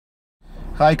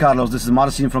Hi Carlos, this is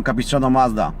Marcin from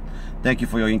CapoMazda. Thank you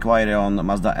for your inquiry on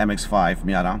Mazda MX-5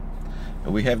 Miata.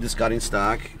 We have this car in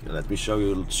stock. Let me show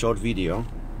you a short video.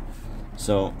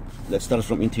 So let's start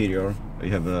from interior.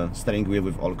 We have a steering wheel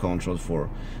with all controls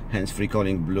for hands-free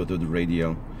calling, Bluetooth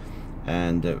radio,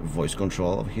 and voice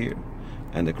control over here,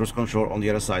 and the cruise control on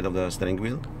the other side of the steering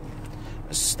wheel.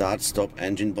 A start stop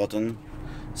engine button,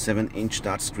 7-inch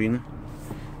touch screen,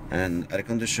 and air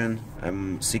condition,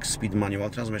 6-speed manual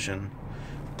transmission,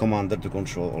 commander to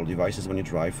control all devices when you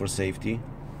drive for safety.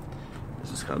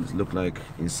 This is how it looks like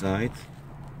inside,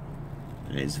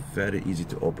 and it's very easy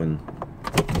to open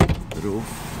the roof.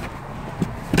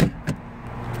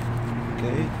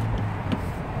 Okay.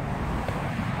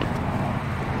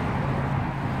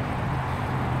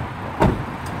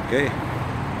 Okay.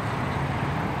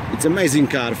 It's an amazing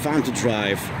car, fun to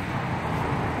drive.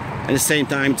 At the same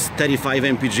time, it's 35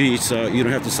 mpg, so you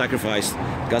don't have to sacrifice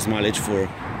gas mileage for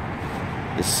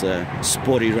this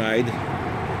sporty ride.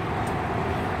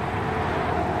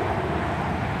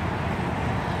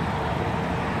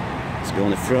 Let's go on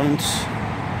the front.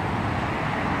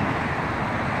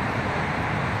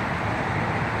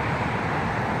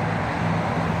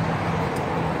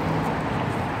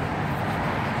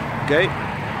 Okay,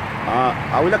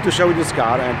 I would like to show you this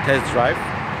car and test drive,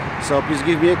 so please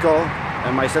give me a call,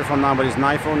 and my cell phone number is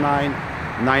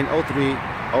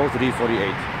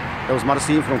 949-903-0348. That was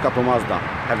Marcin from CapoMazda.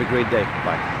 Have a great day.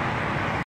 Bye.